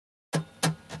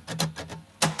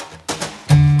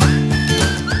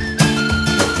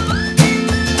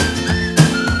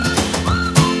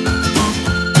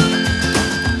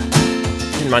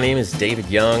My name is David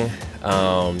Young.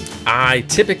 I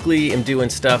typically am doing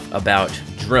stuff about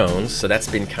drones, so that's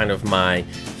been kind of my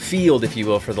field, if you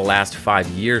will, for the last 5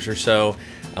 years or so.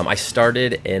 I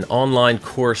started an online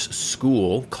course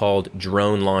school called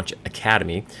Drone Launch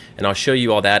Academy, and I'll show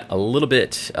you all that a little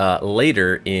bit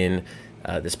later in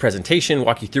this presentation,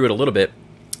 walk you through it a little bit.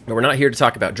 But we're not here to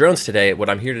talk about drones today. What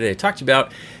I'm here today to talk to you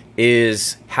about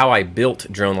is how I built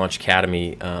Drone Launch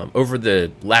Academy. Over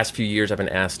the last few years, I've been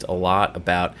asked a lot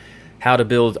about how to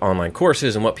build online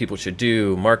courses and what people should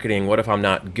do, marketing, what if I'm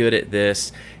not good at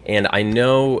this? And I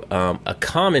know a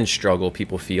common struggle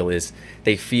people feel is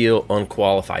they feel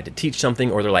unqualified to teach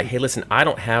something, or they're like, hey, listen, I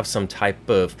don't have some type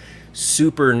of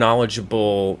super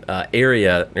knowledgeable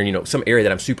area, or some area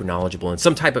that I'm super knowledgeable in,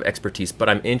 some type of expertise, but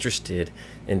I'm interested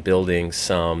in building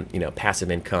some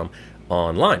passive income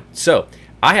online. So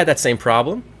I had that same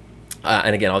problem,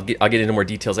 and again, I'll get into more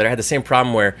details later. I had the same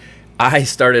problem where I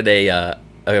started a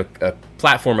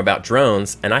platform about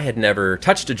drones, and I had never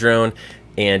touched a drone,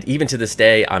 and even to this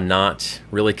day, I'm not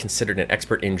really considered an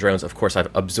expert in drones. Of course,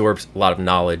 I've absorbed a lot of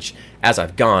knowledge as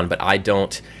I've gone, but I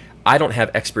don't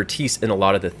have expertise in a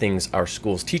lot of the things our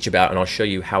schools teach about, and I'll show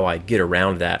you how I get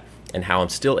around that and how I'm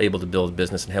still able to build a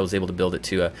business, and how I was able to build it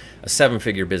to a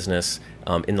 7-figure business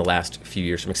in the last few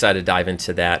years. So I'm excited to dive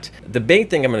into that. The main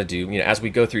thing I'm going to do, as we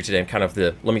go through today,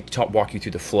 let me walk you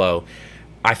through the flow.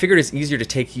 I figured it's easier to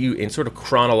take you in sort of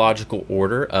chronological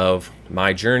order of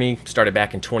my journey. Started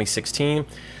back in 2016,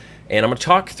 and I'm going to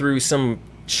talk through some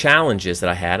challenges that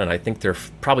I had, and I think they're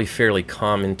probably fairly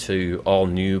common to all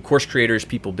new course creators,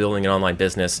 people building an online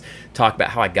business. Talk about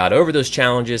how I got over those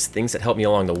challenges, things that helped me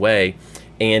along the way,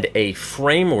 and a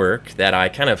framework that I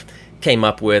kind of came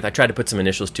up with. I tried to put some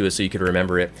initials to it so you could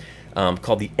remember it,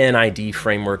 called the NID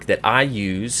framework that I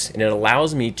use, and it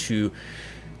allows me to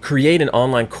create an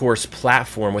online course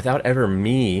platform without ever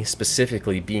me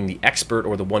specifically being the expert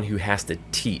or the one who has to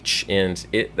teach. And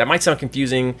that might sound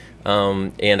confusing,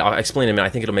 and I'll explain in a minute. I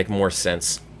think it'll make more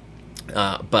sense.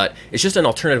 But it's just an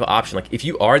alternative option. Like, if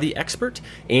you are the expert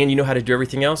and you know how to do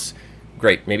everything else,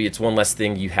 great. Maybe it's one less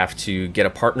thing you have to get a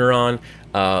partner on.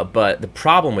 But the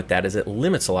problem with that is it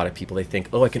limits a lot of people. They think,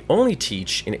 oh, I can only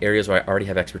teach in areas where I already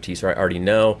have expertise or I already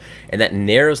know. And that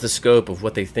narrows the scope of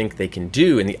what they think they can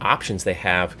do and the options they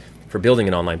have for building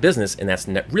an online business. And that's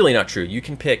really not true. You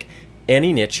can pick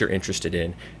any niche you're interested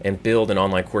in and build an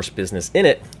online course business in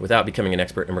it without becoming an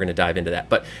expert, and we're going to dive into that.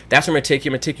 But that's where I'm going to take you.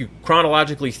 I'm going to take you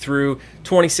chronologically through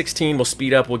 2016. We'll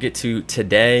speed up. We'll get to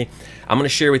today. I'm going to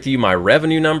share with you my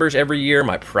revenue numbers every year,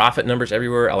 my profit numbers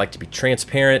everywhere. I like to be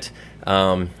transparent.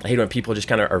 I hate when people just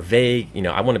kind of are vague.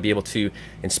 I want to be able to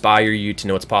inspire you to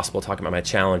know what's possible, talk about my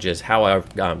challenges, how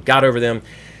I've got over them.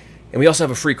 And we also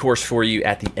have a free course for you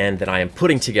at the end that I am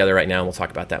putting together right now, and we'll talk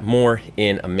about that more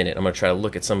in a minute. I'm going to try to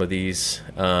look at some of these,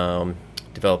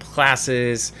 develop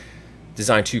classes,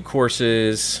 design 2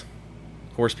 courses,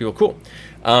 course people, cool.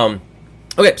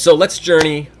 Okay, so let's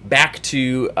journey back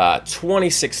to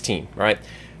 2016, right?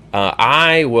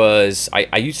 I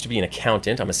used to be an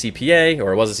accountant. I'm a CPA,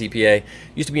 or I was a CPA.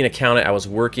 Used to be an accountant. I was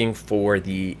working for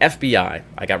the FBI.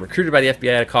 I got recruited by the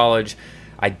FBI out of college.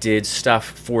 I did stuff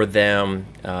for them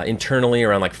internally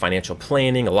around like financial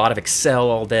planning, a lot of Excel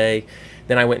all day.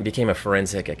 Then I went and became a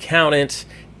forensic accountant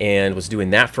and was doing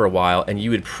that for a while. And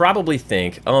you would probably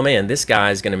think, oh man, this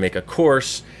guy's going to make a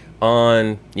course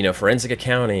on forensic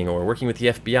accounting or working with the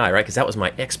FBI, right? Because that was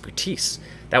my expertise.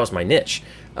 That was my niche.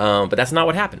 But that's not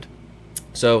what happened.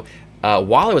 So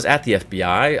while I was at the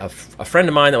FBI, a friend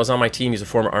of mine that was on my team, he's a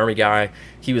former Army guy,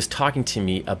 he was talking to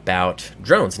me about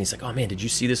drones. And he's like, oh man, did you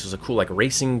see this was a cool like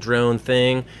racing drone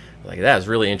thing? Like, that was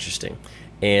really interesting.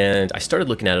 And I started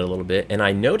looking at it a little bit, and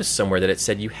I noticed somewhere that it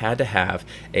said you had to have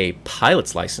a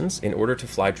pilot's license in order to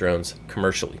fly drones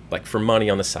commercially, like for money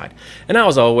on the side. And I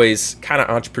was always kind of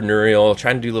entrepreneurial,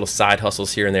 trying to do little side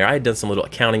hustles here and there. I had done some little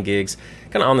accounting gigs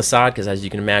kind of on the side because, as you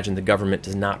can imagine, the government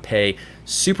does not pay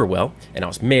super well. And I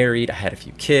was married, I had a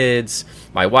few kids.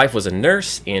 My wife was a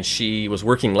nurse, and she was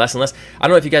working less and less. I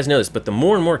don't know if you guys know this, but the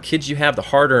more and more kids you have, the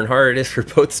harder and harder it is for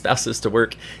both spouses to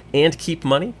work and keep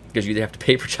money, because you either have to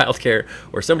pay for childcare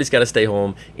or somebody's got to stay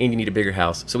home and you need a bigger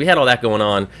house. So we had all that going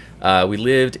on. We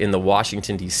lived in the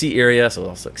Washington, D.C. area, so it was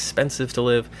also expensive to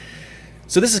live.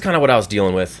 So this is kind of what I was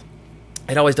dealing with.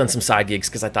 I'd always done some side gigs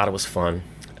because I thought it was fun.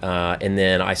 And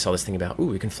then I saw this thing about, ooh,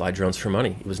 we can fly drones for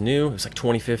money. It was new. It was like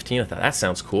 2015. I thought, that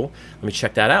sounds cool. Let me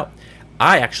check that out.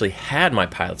 I actually had my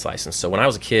pilot's license. So when I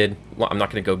was a kid, well, I'm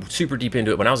not going to go super deep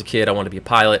into it. When I was a kid, I wanted to be a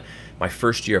pilot. My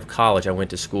first year of college, I went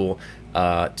to school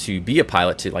to be a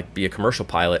pilot, to like be a commercial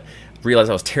pilot. Realized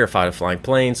I was terrified of flying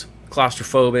planes,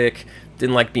 claustrophobic,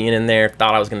 didn't like being in there,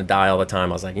 thought I was going to die all the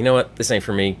time. I was like, you know what, this ain't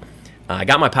for me. I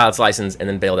got my pilot's license and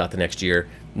then bailed out the next year.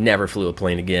 Never flew a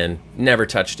plane again, never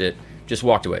touched it, just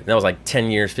walked away. And that was like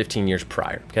 10 years, 15 years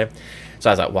prior, okay? So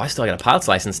I was like, well, I still got a pilot's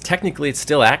license. Technically, it's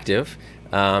still active,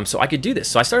 so I could do this.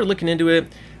 So I started looking into it.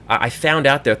 I found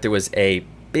out that there was a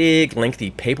big,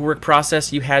 lengthy paperwork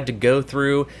process you had to go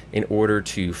through in order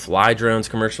to fly drones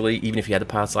commercially. Even if you had the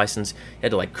pilot's license, you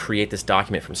had to like create this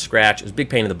document from scratch. It was a big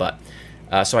pain in the butt.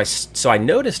 So I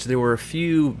noticed there were a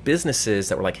few businesses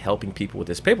that were like helping people with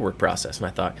this paperwork process, and I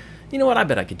thought, you know what, I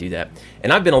bet I could do that.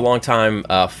 And I've been a long time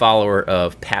follower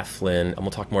of Pat Flynn, and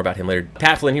we'll talk more about him later.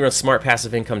 Pat Flynn, he runs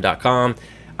smartpassiveincome.com.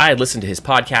 I had listened to his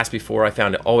podcast before. I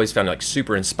always found it like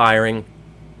super inspiring.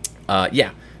 That's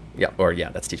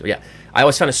Teachable. Yeah, I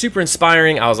always found it super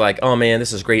inspiring. I was like, oh man,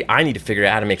 this is great. I need to figure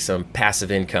out how to make some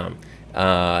passive income.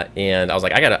 And I was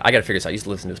like, I gotta figure this out. I used to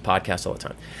listen to his podcast all the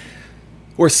time.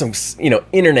 Or some,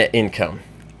 internet income.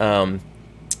 And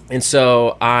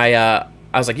so I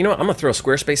was like, you know what, I'm gonna throw a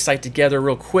Squarespace site together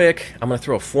real quick. I'm gonna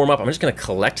throw a form up. I'm just gonna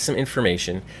collect some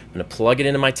information. I'm gonna plug it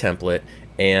into my template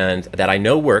and that I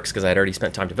know works because I had already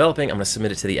spent time developing. I'm gonna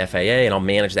submit it to the FAA and I'll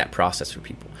manage that process for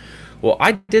people. Well,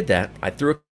 I did that. I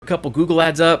threw a couple Google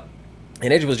ads up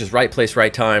and it was just right place,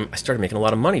 right time. I started making a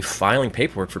lot of money filing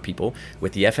paperwork for people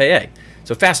with the FAA.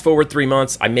 So fast forward 3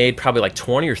 months, I made probably like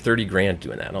 20 or 30 grand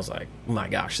doing that. And I was like, oh my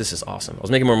gosh, this is awesome. I was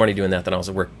making more money doing that than I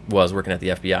was working at the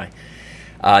FBI.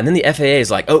 And then the FAA is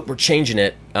like, oh, we're changing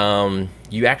it.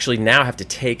 You actually now have to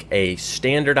take a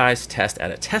standardized test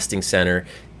at a testing center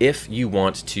if you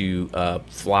want to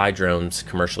fly drones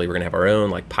commercially. We're gonna have our own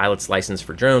like pilot's license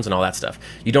for drones and all that stuff.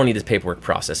 You don't need this paperwork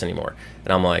process anymore.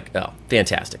 And I'm like, oh,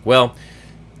 fantastic. Well,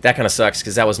 that kind of sucks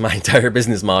because that was my entire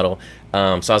business model. So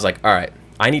I was like, all right,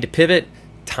 I need to pivot.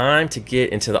 Time to get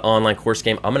into the online course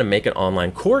game. I'm gonna make an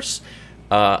online course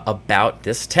about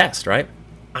this test, right?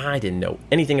 I didn't know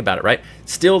anything about it, right?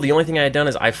 Still, the only thing I had done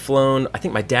is I've flown, I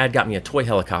think my dad got me a toy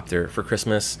helicopter for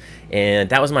Christmas, and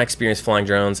that was my experience flying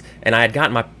drones. And I had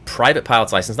gotten my private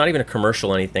pilot's license, not even a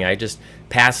commercial or anything. I just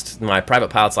passed my private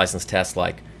pilot's license test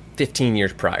like 15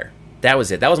 years prior. That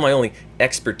was it. That was my only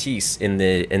expertise in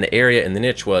the area, in the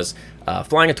niche, was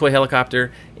flying a toy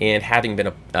helicopter, and having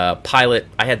been a pilot,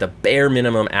 I had the bare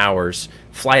minimum hours,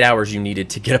 flight hours you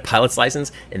needed to get a pilot's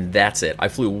license, and that's it. I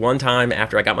flew one time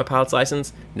after I got my pilot's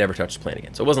license, never touched the plane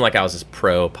again. So it wasn't like I was this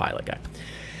pro pilot guy.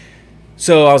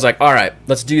 So I was like, all right,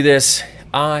 let's do this.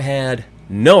 I had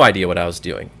no idea what I was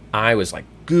doing. I was like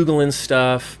Googling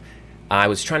stuff. I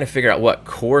was trying to figure out what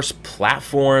course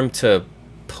platform to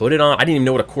put it on. I didn't even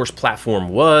know what a course platform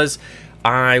was.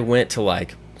 I went to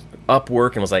like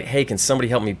Upwork and was like, hey, can somebody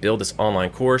help me build this online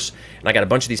course? And I got a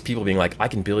bunch of these people being like, I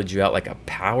can build you out like a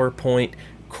PowerPoint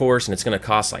course and it's going to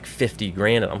cost like 50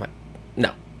 grand. And I'm like,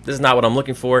 no, this is not what I'm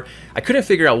looking for. I couldn't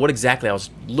figure out what exactly I was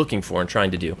looking for and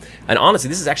trying to do. And honestly,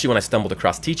 this is actually when I stumbled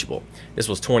across Teachable. This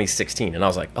was 2016. And I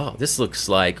was like, oh, this looks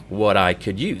like what I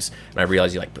could use. And I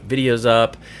realized you like put videos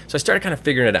up. So I started kind of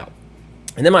figuring it out.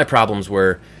 And then my problems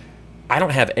were, I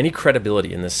don't have any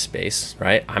credibility in this space,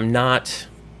 right? I'm not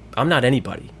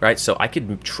anybody, right? So I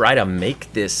could try to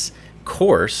make this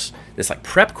course, this like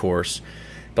prep course,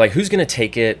 but like who's gonna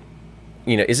take it?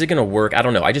 Is it gonna work? I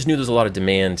don't know. I just knew there's a lot of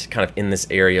demand kind of in this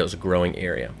area. It was a growing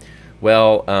area.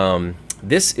 Well,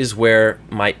 this is where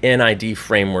my NID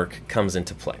framework comes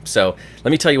into play. So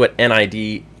let me tell you what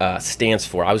NID stands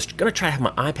for. I was gonna try to have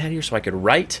my iPad here so I could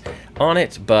write on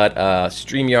it, but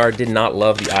StreamYard did not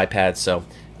love the iPad, so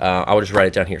I'll just write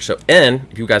it down here. So N,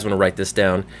 if you guys want to write this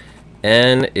down,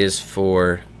 N is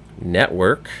for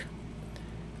network,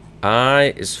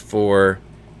 I is for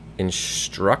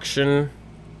instruction,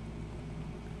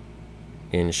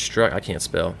 I can't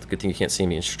spell, it's a good thing you can't see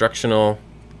me, instructional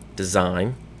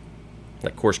design,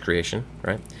 like course creation,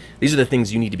 right? These are the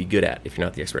things you need to be good at if you're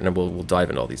not the expert, and we'll dive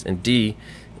into all these. And D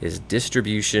is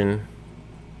distribution,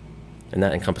 and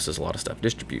that encompasses a lot of stuff,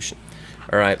 distribution.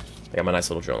 All right, I got my nice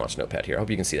little drone launch notepad here. I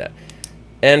hope you can see that.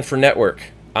 N for network,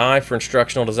 I for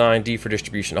instructional design, D for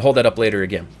distribution. I'll hold that up later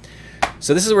again.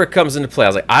 So this is where it comes into play. I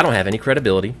was like, I don't have any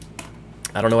credibility.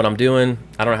 I don't know what I'm doing.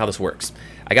 I don't know how this works.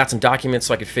 I got some documents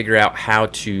so I could figure out how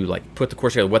to like put the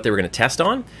course together, what they were going to test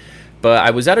on. But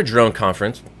I was at a drone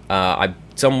conference. A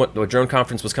drone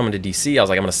conference was coming to DC. I was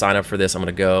like, I'm going to sign up for this. I'm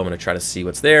going to go. I'm going to try to see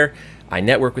what's there. I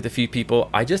networked with a few people.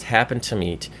 I just happened to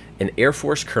meet an Air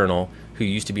Force colonel who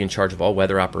used to be in charge of all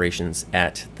weather operations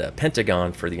at the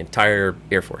Pentagon for the entire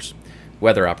Air Force.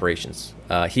 Weather operations.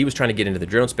 He was trying to get into the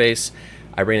drone space.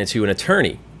 I ran into an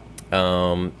attorney.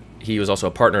 He was also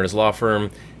a partner at his law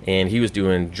firm, and he was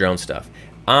doing drone stuff.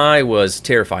 I was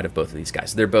terrified of both of these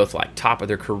guys. They're both like top of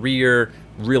their career,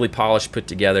 really polished, put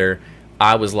together.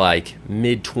 I was like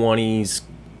mid-20s,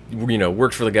 you know,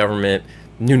 worked for the government,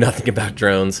 knew nothing about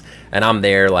drones, and I'm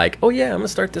there like, oh yeah, I'm gonna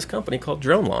start this company called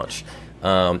Drone Launch,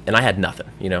 and I had nothing,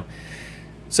 you know.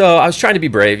 So I was trying to be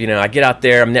brave, you know. I get out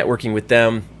there, I'm networking with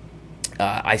them.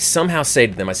 I somehow say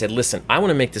to them, I said, listen, I want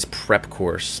to make this prep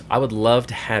course. I would love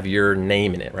to have your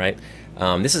name in it, right?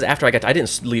 This is after I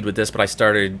didn't lead with this, but I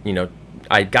started, you know,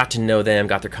 I got to know them,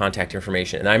 got their contact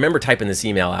information. And I remember typing this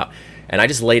email out, and I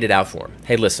just laid it out for them.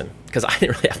 Hey, listen, because I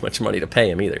didn't really have much money to pay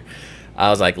him either. I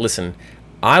was like, listen,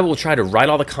 I will try to write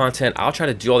all the content. I'll try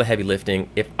to do all the heavy lifting.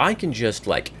 If I can just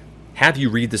like have you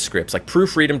read the scripts, like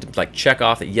proofread them to like check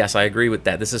off that, yes, I agree with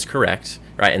that. This is correct,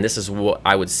 right? And this is what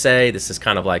I would say. This is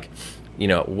kind of like, you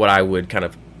know, what I would kind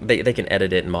of, they can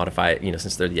edit it and modify it, you know,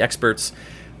 since they're the experts.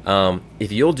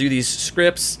 If you'll do these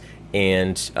scripts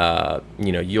and,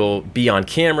 you know, you'll be on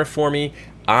camera for me,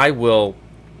 I will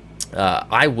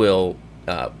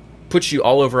put you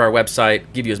all over our website,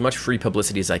 give you as much free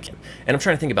publicity as I can. And I'm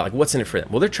trying to think about like what's in it for them.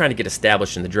 Well, they're trying to get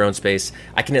established in the drone space.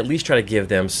 I can at least try to give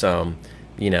them some,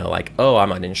 you know, like, oh,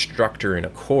 I'm an instructor in a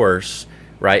course,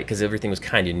 right? Because everything was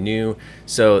kind of new.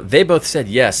 So they both said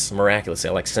yes, miraculously.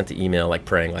 I like sent the email like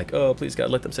praying like, oh, please God,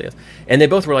 let them say yes. And they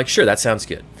both were like, sure, that sounds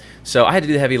good. So I had to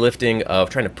do the heavy lifting of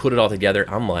trying to put it all together.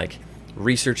 I'm like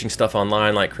researching stuff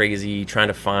online like crazy, trying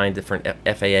to find different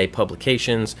FAA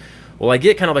publications. Well, I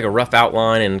get kind of like a rough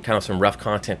outline and kind of some rough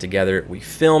content together. We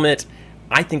film it.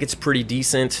 I think it's pretty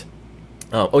decent.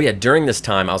 Oh yeah, during this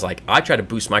time, I was like, I try to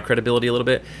boost my credibility a little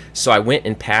bit. So I went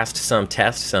and passed some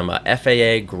tests, some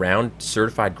FAA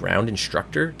certified ground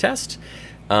instructor test.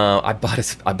 I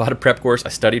bought a prep course. I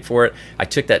studied for it. I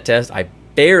took that test. I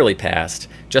barely passed,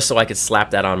 just so I could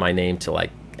slap that on my name to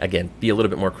like, again, be a little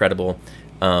bit more credible.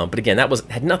 But again, that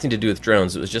had nothing to do with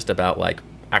drones. It was just about like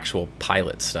actual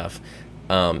pilot stuff.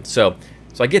 So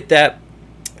I get that,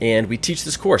 and we teach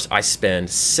this course. I spend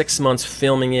 6 months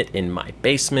filming it in my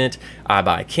basement. I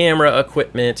buy camera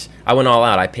equipment. I went all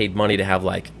out. I paid money to have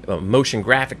like motion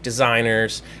graphic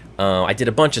designers. I did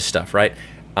a bunch of stuff, right?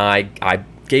 I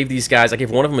gave these guys, I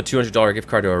gave one of them a $200 gift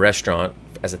card to a restaurant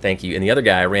as a thank you, and the other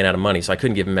guy, I ran out of money, so I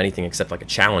couldn't give him anything except like a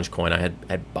challenge coin I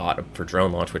had bought for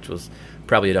Drone Launch, which was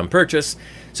probably a dumb purchase.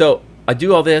 So I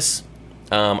do all this.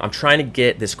 I'm trying to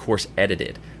get this course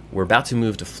edited. We're about to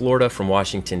move to Florida from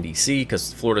Washington, D.C.,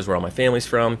 because Florida's where all my family's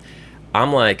from.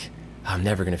 I'm like, I'm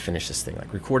never going to finish this thing.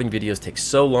 Like, recording videos takes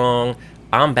so long.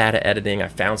 I'm bad at editing. I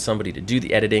found somebody to do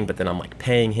the editing, but then I'm like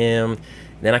paying him. And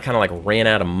then I kind of like ran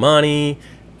out of money.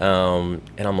 And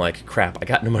I'm like, crap, I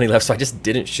got no money left. So I just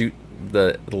didn't shoot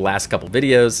the last couple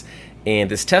videos. And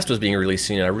this test was being released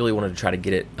soon, and I really wanted to try to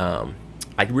get it,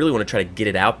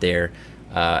 out there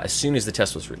as soon as the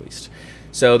test was released.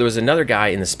 So there was another guy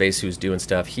in the space who was doing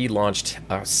stuff. He launched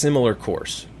a similar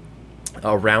course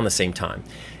around the same time,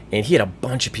 and he had a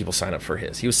bunch of people sign up for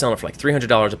his. He was selling it for like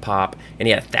 $300 a pop, and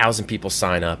he had 1,000 people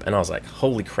sign up. And I was like,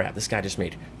 holy crap, this guy just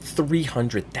made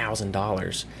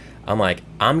 $300,000. I'm like,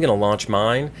 I'm gonna launch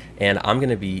mine, and I'm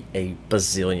gonna be a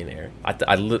bazillionaire.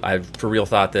 I for real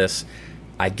thought this.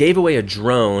 I gave away a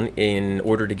drone in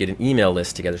order to get an email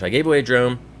list together. So I gave away a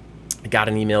drone, I got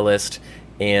an email list,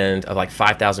 and of like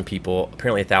 5,000 people.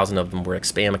 Apparently 1,000 of them were like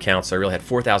spam accounts, so I really had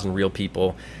 4,000 real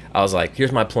people. I was like,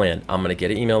 here's my plan. I'm gonna get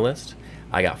an email list.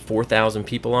 I got 4,000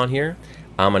 people on here.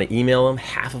 I'm gonna email them.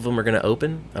 Half of them are gonna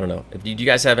open. I don't know. Do you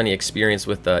guys have any experience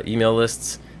with email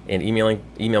lists and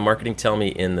email marketing? Tell me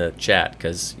in the chat,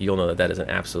 because you'll know that is an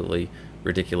absolutely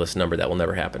ridiculous number that will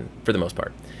never happen for the most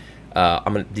part.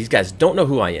 These guys don't know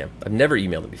who I am. I've never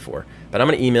emailed them before, but I'm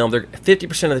going to email them.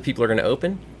 50% of the people are going to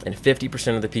open, and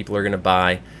 50% of the people are going to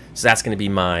buy. So that's going to be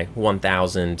my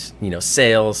 1,000,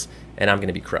 sales, and I'm going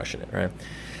to be crushing it, right?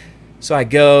 So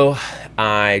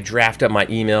I draft up my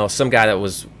email. Some guy that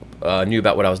was knew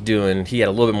about what I was doing, he had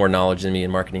a little bit more knowledge than me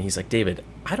in marketing. He's like, David,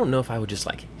 I don't know if I would just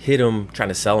like hit him trying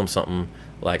to sell him something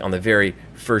like on the very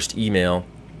first email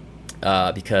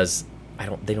because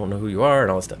they don't know who you are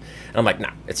and all this stuff. And I'm like,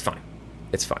 nah, it's fine.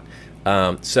 It's fine.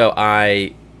 So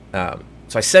I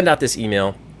send out this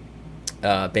email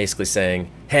basically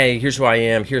saying, hey, here's who I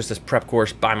am. Here's this prep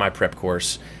course. Buy my prep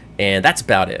course. And that's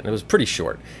about it. And it was pretty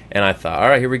short. And I thought, all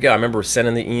right, here we go. I remember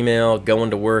sending the email,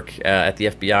 going to work at the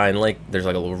FBI in Lake. There's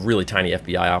like a little really tiny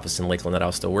FBI office in Lakeland that I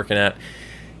was still working at.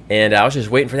 And I was just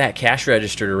waiting for that cash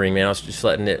register to ring, man. I was just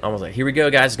letting it. I was like, here we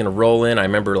go, guys. It's gonna roll in. I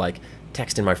remember like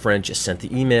texting my friend, just sent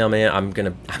the email, man. I'm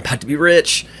about to be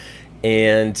rich.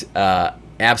 And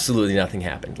absolutely nothing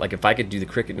happened. Like if I could do the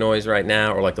cricket noise right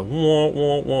now, or like the wah,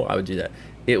 wah, wah, I would do that.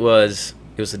 It was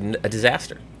a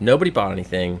disaster. Nobody bought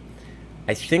anything.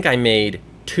 I think I made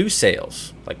 2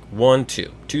 sales, like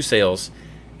 2 sales,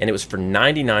 and it was for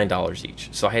 $99 each.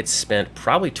 So I had spent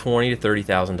probably $20,000 to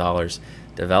 $30,000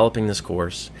 developing this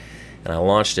course, and I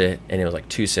launched it, and it was like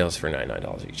 2 sales for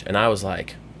 $99 each. And I was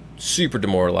like super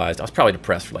demoralized. I was probably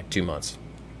depressed for like 2 months,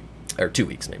 or 2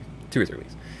 weeks, maybe 2 or 3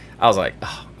 weeks. I was like,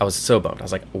 oh, I was so bummed. I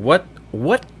was like, what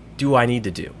do I need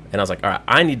to do? And I was like, all right,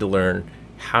 I need to learn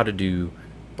how to do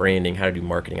branding, how to do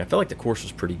marketing. I felt like the course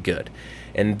was pretty good.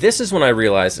 And this is when I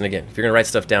realized, and again, if you're gonna write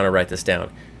stuff down or write this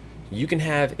down, you can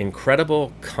have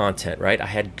incredible content, right? I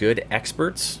had good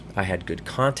experts, I had good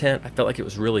content, I felt like it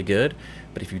was really good,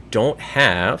 but if you don't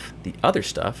have the other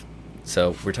stuff,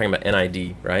 so we're talking about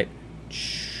NID, right?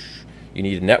 You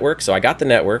need a network. So I got the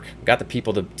network, got the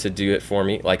people to do it for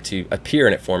me, like to appear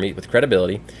in it for me with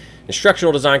credibility.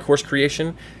 Instructional design, course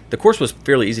creation. The course was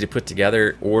fairly easy to put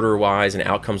together order-wise and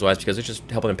outcomes-wise because it's just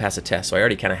helping them pass a test. So I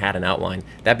already kind of had an outline.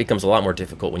 That becomes a lot more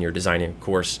difficult when you're designing a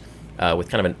course with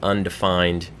kind of an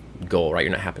undefined goal, right?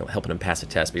 You're not helping them pass a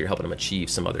test, but you're helping them achieve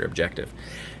some other objective.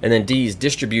 And then D is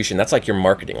distribution. That's like your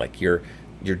marketing, like your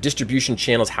distribution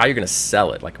channels, how you're going to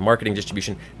sell it, like marketing,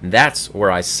 distribution. And that's where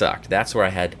I sucked. That's where I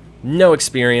had no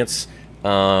experience.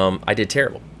 I did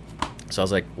terrible. So I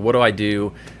was like, what do I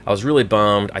do? I was really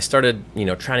bummed. I started,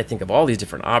 trying to think of all these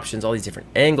different options, all these different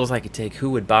angles I could take,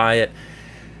 who would buy it.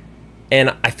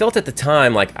 And I felt at the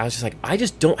time like I was just like, I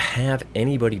just don't have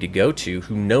anybody to go to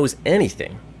who knows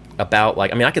anything about,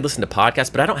 like, I mean, I could listen to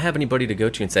podcasts, but I don't have anybody to go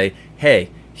to and say, hey,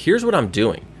 here's what I'm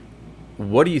doing.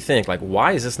 What do you think? Like,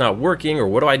 why is this not working? Or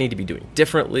what do I need to be doing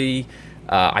differently?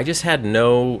 I just had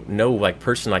no like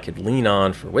person I could lean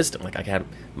on for wisdom. Like I had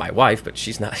my wife, but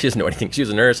she doesn't know anything. She was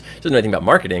a nurse. She doesn't know anything about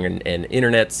marketing and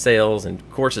internet sales and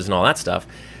courses and all that stuff.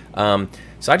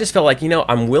 So I just felt like,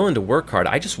 I'm willing to work hard.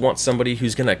 I just want somebody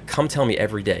who's going to come tell me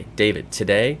every day, David,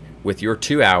 today with your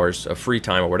 2 hours of free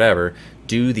time or whatever,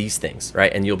 do these things,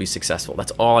 right? And you'll be successful.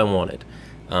 That's all I wanted.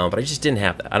 But I just didn't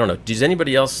have that. I don't know. Does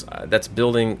anybody else that's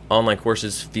building online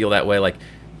courses feel that way? Like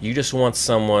you just want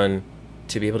someone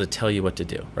to be able to tell you what to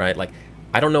do, right? Like,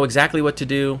 I don't know exactly what to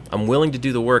do. I'm willing to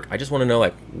do the work. I just want to know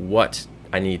like what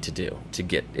I need to do to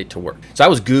get it to work. So I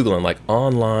was Googling like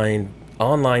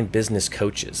online business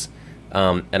coaches.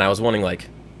 And I was wanting like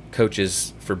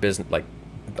coaches for business, like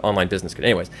online business.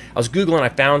 Anyways, I was Googling, I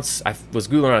was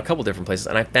Googling on a couple different places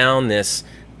and I found this,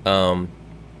 so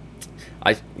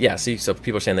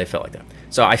people are saying they felt like that.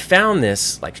 So I found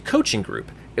this like coaching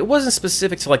group. It wasn't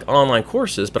specific to like online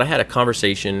courses, but I had a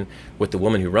conversation with the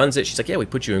woman who runs it. She's like, yeah, we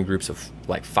put you in groups of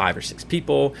like 5 or 6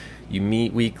 people. You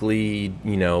meet weekly,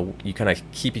 you kind of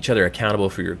keep each other accountable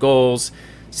for your goals,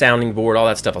 sounding board, all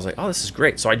that stuff. I was like, oh, this is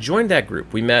great. So I joined that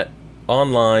group. We met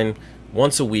online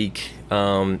once a week.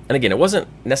 And again, it wasn't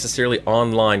necessarily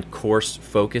online course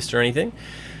focused or anything,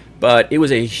 but it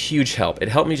was a huge help. It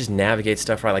helped me just navigate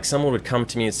stuff right. Like someone would come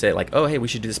to me and say like, oh, hey, we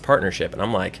should do this partnership. And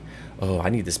I'm like, oh, I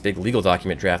need this big legal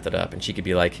document drafted up. And she could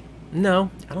be like,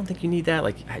 no, I don't think you need that.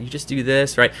 Like you just do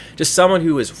this, right? Just someone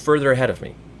who is further ahead of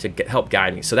me to help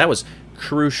guide me. So that was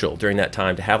crucial during that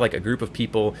time to have like a group of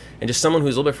people and just someone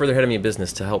who's a little bit further ahead of me in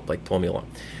business to help like pull me along.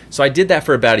 So I did that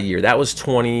for about a year. That was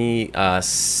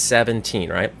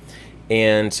 2017, right?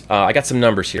 And I got some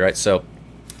numbers here, right? So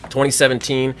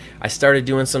 2017, I started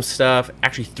doing some stuff.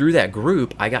 Actually, through that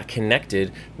group, I got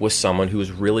connected with someone who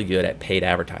was really good at paid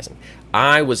advertising.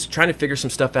 I was trying to figure some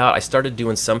stuff out. I started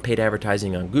doing some paid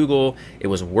advertising on Google. It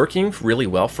was working really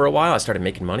well for a while. I started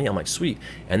making money. I'm like, sweet.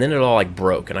 And then it all like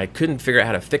broke and I couldn't figure out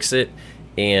how to fix it.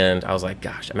 And I was like,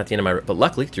 gosh, I'm at the end of my rope. But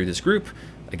luckily through this group,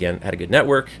 again, had a good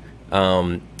network,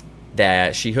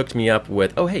 that she hooked me up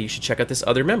with, oh, hey, you should check out this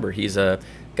other member. He's a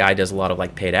guy who does a lot of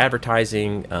like paid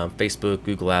advertising, Facebook,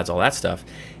 Google ads, all that stuff.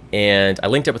 And I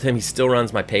linked up with him. He still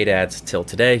runs my paid ads till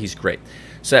today. He's great.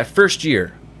 So that first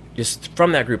year, just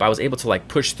from that group, I was able to like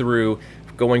push through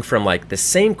going from like the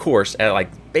same course at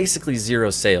like basically 0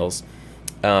 sales.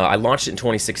 I launched it in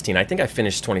 2016. I think I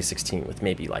finished 2016 with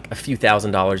maybe like a few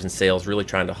 $1,000s in sales, really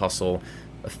trying to hustle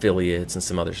affiliates and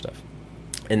some other stuff.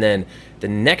 And then the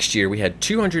next year we had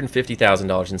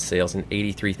 $250,000 in sales and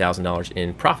 $83,000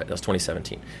 in profit. That was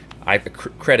 2017. I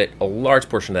credit a large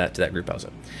portion of that to that group I was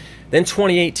in. Then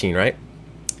 2018, right?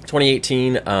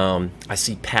 2018, I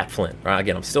see Pat Flynn. Right?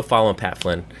 Again, I'm still following Pat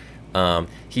Flynn.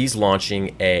 He's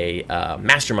launching a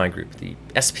mastermind group, the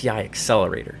SPI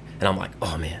Accelerator. And I'm like,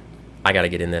 oh man, I got to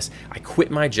get in this. I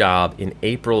quit my job in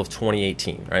April of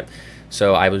 2018, right?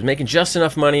 So I was making just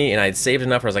enough money and I had saved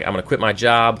enough where I was like, I'm going to quit my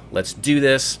job. Let's do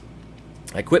this.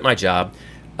 I quit my job.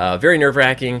 Very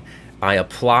nerve-wracking. I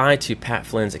applied to Pat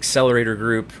Flynn's Accelerator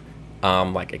group.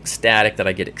 Like ecstatic that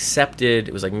I get accepted.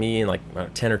 It was like me and like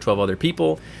 10 or 12 other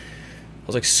people. I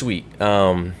was like, sweet.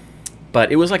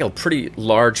 But it was like a pretty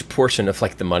large portion of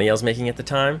like the money I was making at the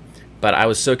time. But I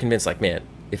was so convinced, like, man,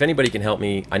 if anybody can help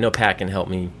me, I know Pat can help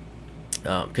me.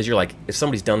 Because you're like, if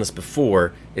somebody's done this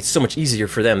before, it's so much easier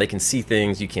for them. They can see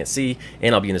things you can't see,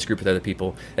 and I'll be in this group with other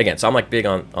people. Again, so I'm like big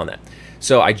on that.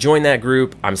 So I joined that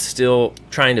group. I'm still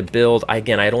trying to build. I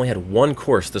had only had one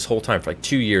course this whole time for like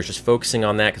 2 years, just focusing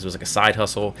on that because it was like a side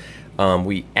hustle.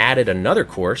 We added another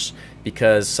course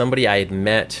because somebody I had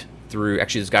met through,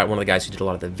 actually this guy, one of the guys who did a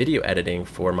lot of the video editing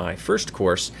for my first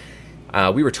course,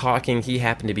 we were talking. He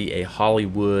happened to be a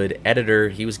Hollywood editor.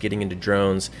 He was getting into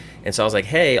drones. And so I was like,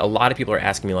 hey, a lot of people are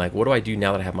asking me, like, what do I do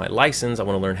now that I have my license? I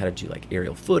want to learn how to do like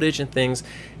aerial footage and things.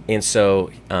 And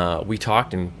so we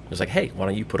talked, and it was like, hey, why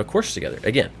don't you put a course together?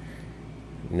 Again,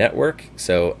 network.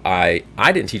 So I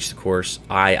didn't teach the course.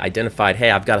 I identified,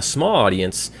 hey, I've got a small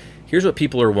audience. Here's what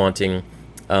people are wanting.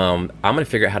 I'm going to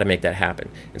figure out how to make that happen.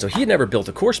 And so he had never built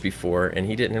a course before, and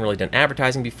he didn't really done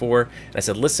advertising before. And I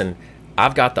said, listen,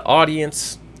 I've got the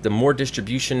audience, the more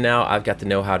distribution now, I've got to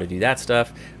know how to do that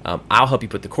stuff. I'll help you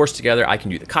put the course together. I can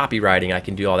do the copywriting. I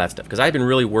can do all that stuff because I've been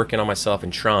really working on myself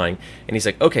and trying. And he's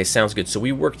like, okay, sounds good. So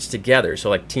we worked together. So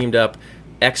like teamed up,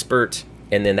 expert,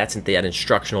 and then that's that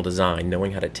instructional design,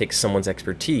 knowing how to take someone's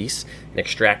expertise and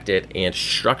extract it and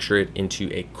structure it into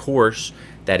a course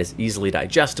that is easily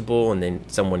digestible, and then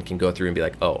someone can go through and be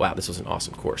like, oh, wow, this was an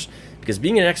awesome course. Because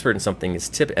being an expert in something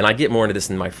is and I get more into this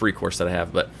in my free course that I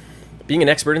have, but being an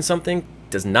expert in something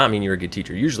does not mean you're a good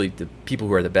teacher. Usually the people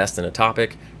who are the best in a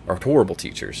topic are horrible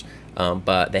teachers,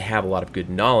 but they have a lot of good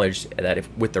knowledge that if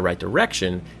with the right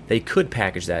direction, they could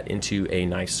package that into a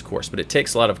nice course. But it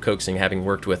takes a lot of coaxing, having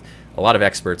worked with a lot of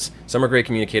experts. Some are great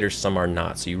communicators, some are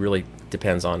not. So you really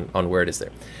depends on where it is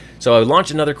there. So I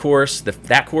launched another course.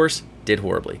 That course did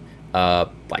horribly.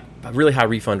 Like a really high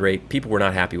refund rate. People were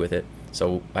not happy with it.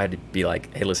 So I had to be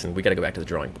like, hey, listen, we got to go back to the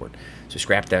drawing board. So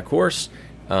scrapped that course.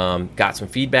 Got some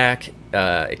feedback,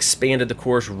 expanded the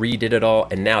course, redid it all,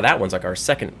 and now that one's like our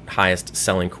second highest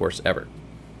selling course ever.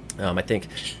 I think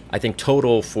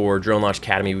total for Drone Launch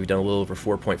Academy, we've done a little over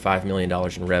 $4.5 million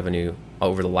in revenue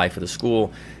over the life of the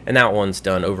school, and that one's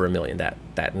done over $1 million.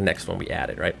 That next one we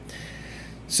added, right?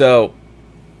 So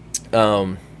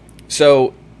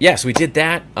yes, we did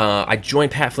that. I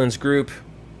joined Pat Flynn's group.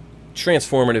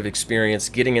 Transformative experience,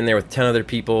 getting in there with 10 other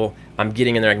people. I'm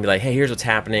getting in there, I can be like, hey, here's what's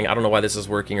happening. I don't know why this is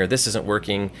working or this isn't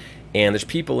working. And there's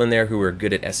people in there who are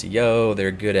good at SEO.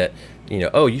 They're good at,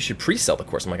 oh, you should pre-sell the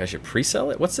course. I'm like, I should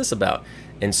pre-sell it? What's this about?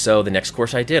 And so the next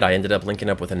course I did, I ended up linking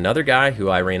up with another guy who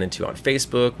I ran into on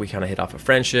Facebook. We kind of hit off a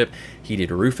friendship. He did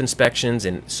roof inspections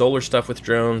and solar stuff with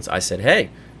drones. I said, hey,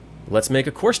 let's make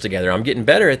a course together. I'm getting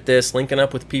better at this, linking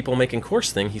up with people, making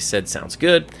course thing. He said, sounds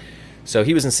good. So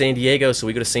he was in San Diego, so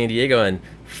we go to San Diego, and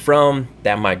from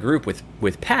that my group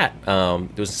with Pat, there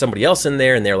was somebody else in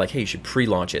there, and they're like, hey, you should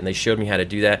pre-launch it, and they showed me how to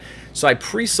do that. So I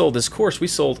pre-sold this course. We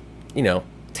sold,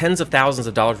 tens of thousands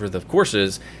of dollars worth of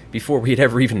courses before we had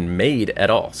ever even made at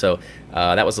all. So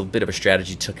that was a bit of a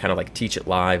strategy to kind of like teach it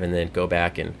live and then go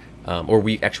back and, or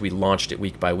we actually launched it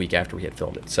week by week after we had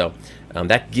filmed it. So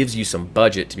that gives you some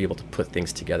budget to be able to put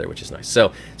things together, which is nice.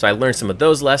 So I learned some of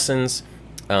those lessons.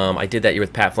 I did that year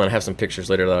with Pat Flynn. I have some pictures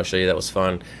later that I'll show you. That was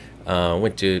fun.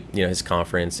 Went to his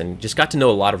conference and just got to know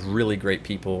a lot of really great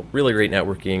people, really great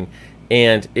networking.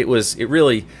 And it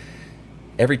really,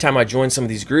 every time I join some of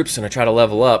these groups and I try to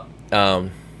level up,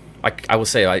 I will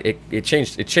say it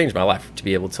changed my life to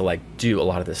be able to like do a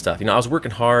lot of this stuff. I was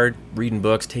working hard, reading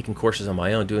books, taking courses on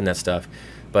my own, doing that stuff.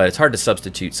 But it's hard to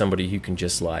substitute somebody who can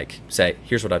just like say,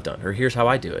 here's what I've done, or here's how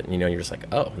I do it. And you're just like,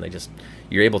 oh, and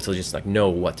you're able to just like know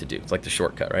what to do. It's like the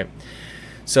shortcut, right?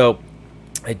 So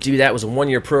I do that. It was a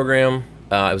 1-year program.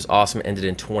 It was awesome. It ended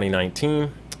in 2019.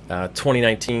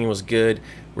 2019 was good.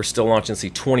 We're still launching. See,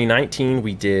 2019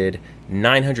 we did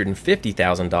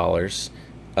 $950,000.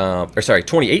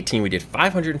 2018 we did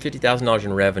 $550,000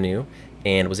 in revenue.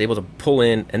 And was able to pull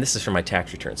in, and this is from my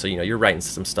tax return, so you're writing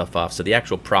some stuff off, so the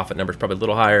actual profit number is probably a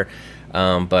little higher,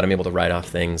 but I'm able to write off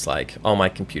things like all my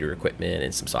computer equipment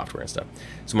and some software and stuff.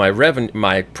 So my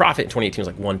profit in 2018 was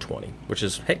like 120, which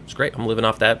is, hey, it's great. I'm living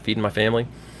off that, feeding my family.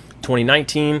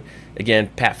 2019,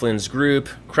 again, Pat Flynn's group,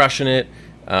 crushing it.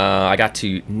 I got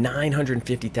to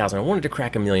 950,000. I wanted to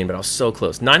crack $1 million, but I was so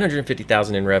close.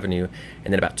 950,000 in revenue,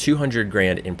 and then about 200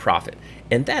 grand in profit.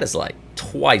 And that is like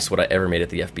twice what I ever made at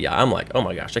the FBI. I'm like, oh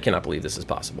my gosh, I cannot believe this is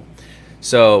possible.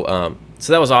 So,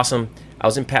 so that was awesome. I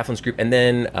was in Pat Flynn's group, and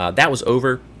then that was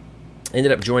over.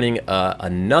 Ended up joining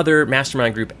another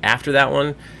mastermind group after that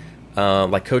one,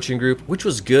 like coaching group, which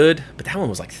was good, but that one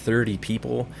was like 30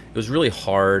 people. It was really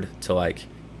hard to like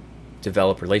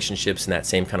develop relationships in that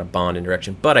same kind of bond and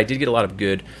direction, but I did get a lot of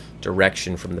good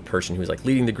direction from the person who was like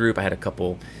leading the group. I had a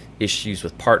couple issues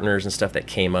with partners and stuff that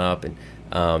came up, and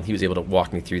he was able to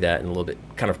walk me through that and a little bit,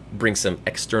 kind of bring some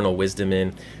external wisdom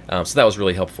in. So that was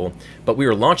really helpful. But we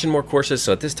were launching more courses.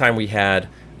 So at this time we had,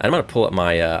 I'm going to pull up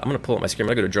my screen. I'm going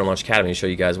to go to Drone Launch Academy and show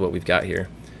you guys what we've got here.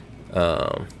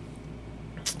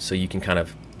 So you can kind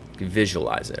of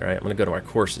visualize it, right? I'm going to go to our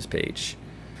courses page.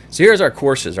 So here's our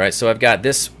courses, right? So I've got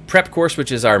this prep course,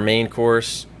 which is our main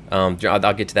course. I'll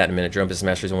get to that in a minute. Drone Business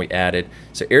Mastery is one we added.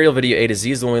 So Aerial Video A to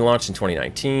Z is the one we launched in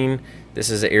 2019. This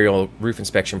is an Aerial Roof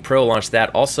Inspection Pro. Launched that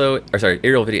also, or sorry,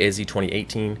 Aerial Video AZ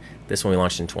 2018. This one we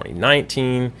launched in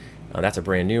 2019. That's a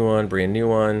brand new one,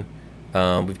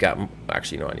 we've got,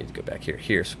 actually, no, I need to go back here.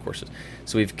 Here's courses.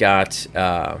 So we've got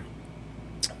the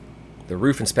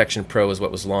Roof Inspection Pro is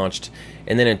what was launched.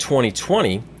 And then in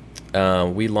 2020,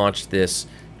 we launched this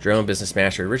Drone Business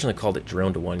Mastery. Originally called it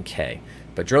Drone to 1K.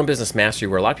 But Drone Business Mastery,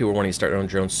 where a lot of people were wanting to start their own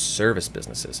drone service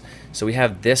businesses. So we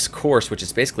have this course, which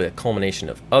is basically a culmination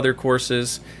of other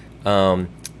courses. Sorry,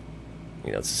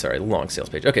 long sales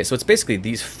page. Okay, so it's basically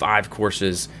these 5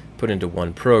 courses put into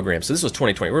one program. So this was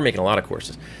 2020. We're making a lot of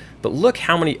courses. But look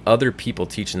how many other people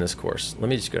teach in this course. Let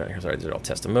me just go down here. Sorry, these are all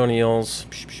testimonials.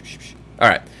 All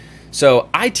right. So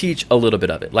I teach a little bit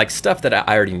of it, like stuff that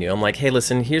I already knew. I'm like, hey,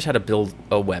 listen, here's how to build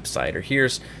a website, or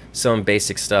here's some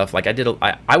basic stuff. Like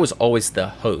I was always the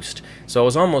host, so I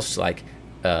was almost like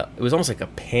it was almost like a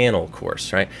panel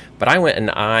course, right? But I went and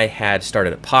I had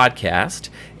started a podcast,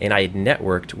 and I had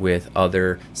networked with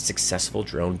other successful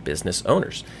drone business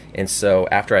owners. And so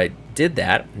after I did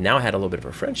that, now I had a little bit of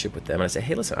a friendship with them. And I said,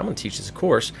 hey, listen, I'm going to teach this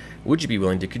course. Would you be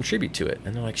willing to contribute to it?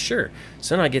 And they're like, sure.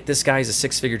 So then I get this guy, he's a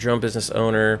 6-figure drone business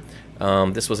owner.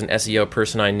 This was an SEO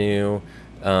person I knew.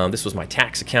 This was my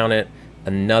tax accountant,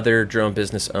 another drone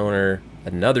business owner,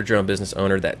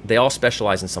 that they all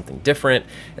specialize in something different,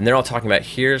 and they're all talking about,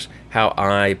 here's how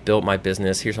I built my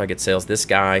business, here's how I get sales. This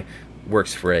guy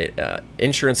works for a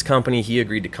insurance company. He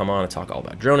agreed to come on and talk all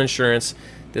about drone insurance.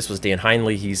 This was Dan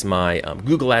Heinley. He's my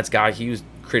Google Ads guy.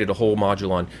 Created a whole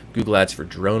module on Google Ads for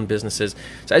drone businesses.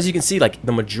 So as you can see, like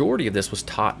the majority of this was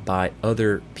taught by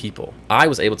other people. I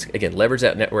was able to, again, leverage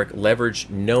that network, leverage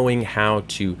knowing how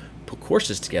to put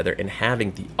courses together and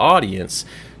having the audience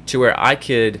to where I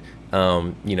could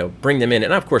bring them in.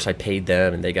 And of course I paid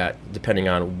them, and they got, depending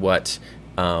on what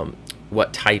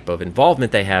type of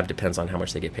involvement they have, depends on how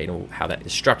much they get paid and how that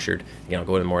is structured. Again, I'll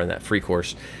go into more in that free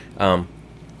course.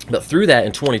 But through that,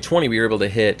 in 2020, we were able to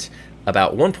hit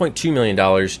about $1.2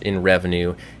 million in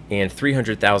revenue and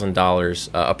 $300,000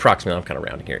 approximately, I'm kind of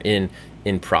rounding here,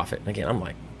 in profit. And again, I'm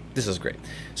like, this is great.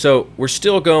 So we're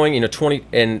still going, in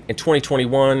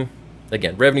 2021,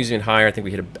 again, revenue's even higher. I think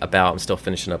we hit about, I'm still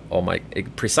finishing up all my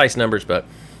precise numbers, but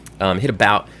hit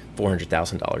about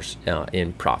 $400,000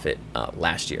 in profit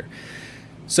last year.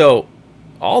 So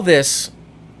all this,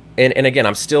 and again,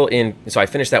 I'm still in, so I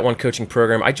finished that one coaching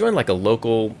program. I joined like a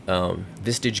local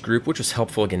Vistage group, which was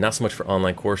helpful. Again, not so much for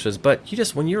online courses, but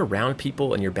when you're around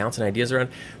people and you're bouncing ideas around,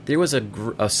 there was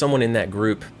someone in that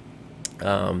group.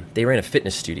 They ran a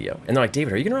fitness studio, and they're like,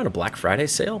 David, are you gonna run a Black Friday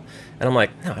sale? And I'm like,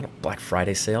 no, I don't Black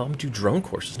Friday sale. I'm gonna do drone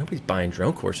courses. Nobody's buying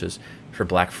drone courses for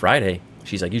Black Friday.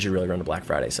 She's like, you should really run a Black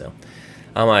Friday sale.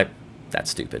 I'm like, that's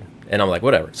stupid. And I'm like,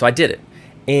 whatever. So I did it,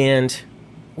 and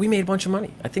we made a bunch of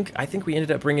money. I think we ended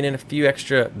up bringing in a few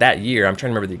extra that year. I'm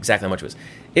trying to remember exactly how much it was.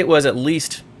 It was at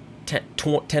least 10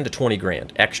 to 20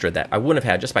 grand extra that I wouldn't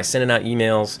have had just by sending out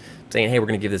emails saying, hey, we're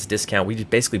going to give this discount. We just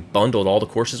basically bundled all the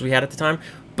courses we had at the time,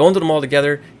 bundled them all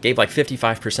together, gave like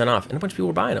 55% off, and a bunch of people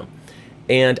were buying them.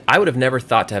 And I would have never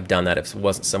thought to have done that if it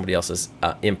wasn't somebody else's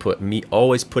input, me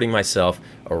always putting myself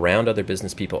around other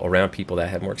business people, around people that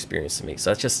have more experience than me. So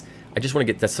that's just, I just want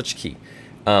to get, that's such key.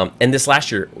 And this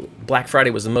last year, Black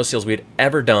Friday was the most sales we had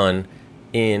ever done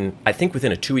in, I think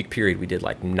within a 2-week period, we did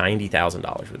like $90,000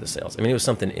 worth of sales. I mean, it was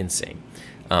something insane.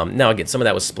 Now, again, some of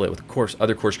that was split with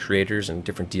other course creators and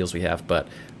different deals we have. But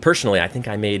personally, I think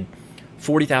I made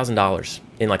 $40,000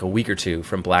 in like a week or two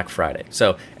from Black Friday.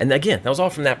 So, and again, that was all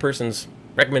from that person's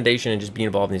recommendation and just being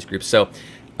involved in these groups. So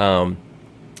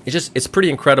it's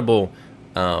pretty incredible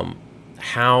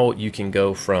how you can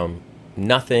go from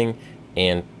nothing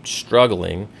and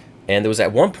struggling. And there was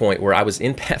at one point where I was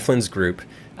in Pat Flynn's group.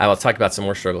 I'll talk about some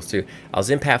more struggles too. I was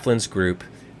in Pat Flynn's group.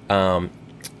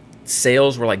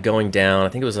 Sales were like going down. I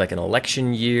think it was like an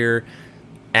election year.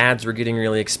 Ads were getting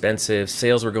really expensive.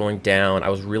 Sales were going down. I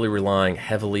was really relying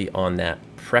heavily on that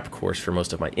prep course for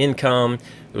most of my income.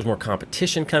 There was more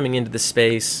competition coming into the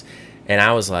space. And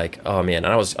I was like, oh man,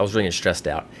 and I was really stressed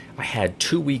out. I had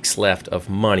 2 weeks left of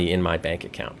money in my bank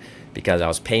account because I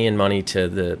was paying money to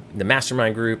the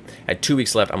mastermind group. I had 2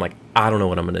 weeks left. I'm like, I don't know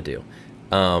what I'm going to do.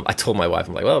 I told my wife,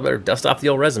 I'm like, well, I better dust off the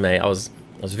old resume. I was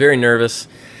very nervous.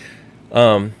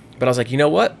 But I was like, you know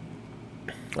what?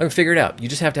 I'm gonna figure it out. You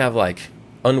just have to have like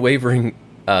unwavering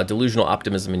delusional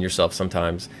optimism in yourself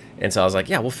sometimes. And so I was like,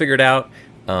 yeah, we'll figure it out.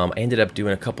 I ended up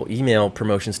doing a couple email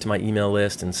promotions to my email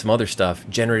list and some other stuff,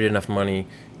 generated enough money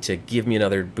to give me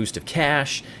another boost of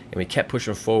cash, and we kept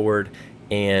pushing forward,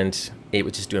 and it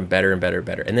was just doing better and better and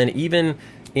better. And then even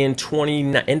in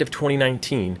end of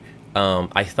 2019,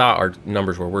 I thought our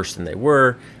numbers were worse than they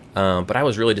were, but I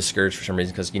was really discouraged for some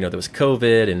reason because, there was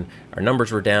COVID and our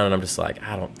numbers were down, and I'm just like,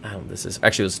 this is,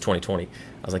 actually it was 2020. I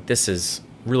was like, this is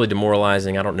really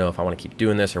demoralizing. I don't know if I want to keep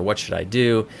doing this or what should I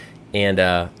do. And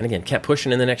again, kept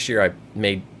pushing. In the next year, I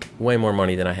made way more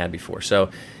money than I had before. So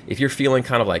if you're feeling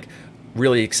kind of like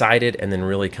really excited and then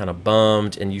really kind of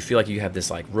bummed, and you feel like you have this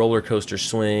like roller coaster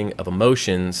swing of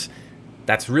emotions,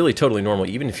 that's really totally normal.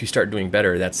 Even if you start doing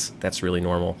better, that's really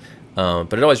normal.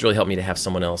 But it always really helped me to have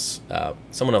someone else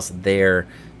there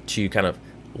to kind of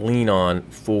lean on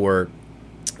for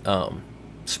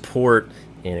support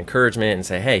and encouragement, and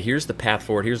say, hey, here's the path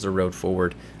forward, here's the road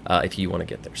forward if you want to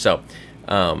get there. So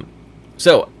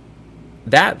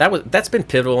that's been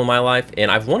pivotal in my life, and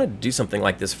I've wanted to do something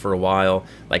like this for a while,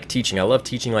 like teaching. I love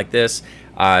teaching like this.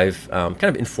 I've kind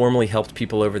of informally helped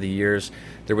people over the years.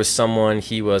 There was someone,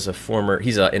 he's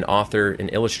an author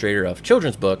and illustrator of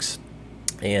children's books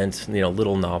and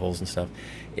little novels and stuff.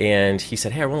 And he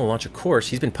said, hey, I want to launch a course.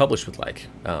 He's been published with like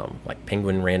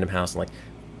Penguin, Random House, and like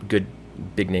good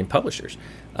big name publishers.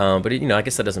 But I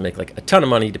guess that doesn't make like a ton of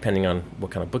money depending on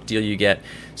what kind of book deal you get.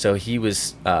 So he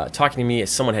was talking to me, as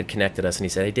someone had connected us, and he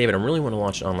said, hey, David, I really want to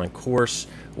launch an online course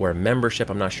or a membership.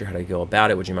 I'm not sure how to go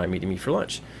about it. Would you mind meeting me for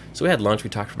lunch? So we had lunch. We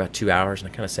talked for about 2 hours,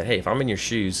 and I kind of said, hey, if I'm in your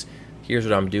shoes, here's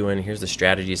what I'm doing. Here's the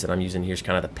strategies that I'm using. Here's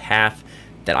kind of the path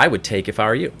that I would take if I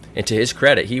were you. And to his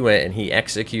credit, he went and he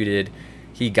executed,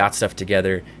 he got stuff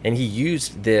together, and he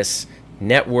used this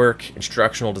network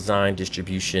instructional design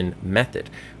distribution method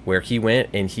where he went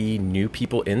and he knew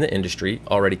people in the industry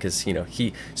already, because he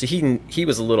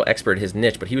was a little expert in his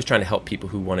niche, but he was trying to help people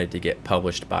who wanted to get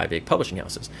published by big publishing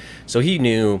houses. So he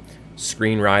knew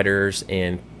screenwriters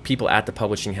and people at the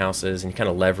publishing houses, and he kind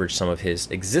of leveraged some of his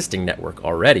existing network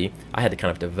already. I had to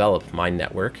kind of develop my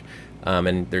network,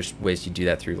 and there's ways you do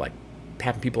that through like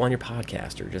having people on your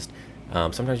podcast, or just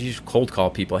sometimes you just cold call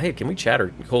people, hey, can we chat?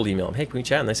 Or cold email them, hey, can we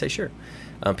chat? And they say sure.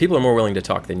 People are more willing to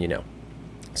talk than you know.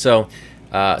 So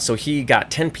he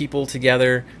got 10 people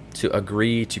together to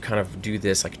agree to kind of do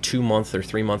this like 2-month or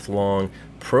 3-month long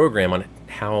program on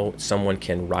how someone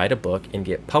can write a book and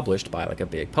get published by like a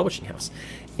big publishing house.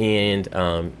 And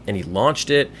he launched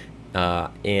it,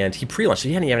 and he pre-launched it.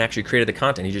 He hadn't even actually created the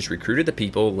content. He just recruited the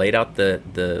people, laid out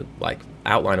the like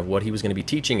outline of what he was going to be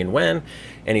teaching and when,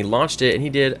 and he launched it, and he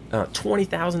did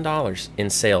 $20,000 in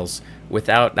sales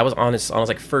that was on his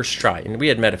like first try. And we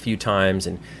had met a few times,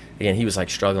 and again, he was like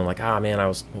struggling, like, man, I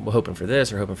was hoping for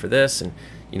this or hoping for this, and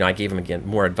I gave him again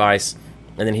more advice,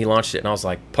 and then he launched it, and I was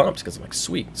like pumped, because I'm like,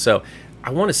 sweet. So I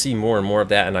want to see more and more of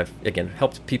that, and I've again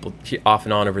helped people off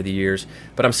and on over the years,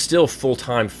 but I'm still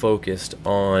full-time focused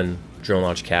on Drone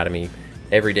Launch Academy.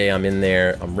 Every day I'm in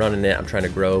there, I'm running it, I'm trying to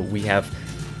grow. We have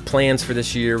plans for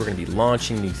this year. We're going to be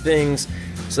launching new things,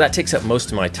 so that takes up most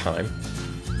of my time.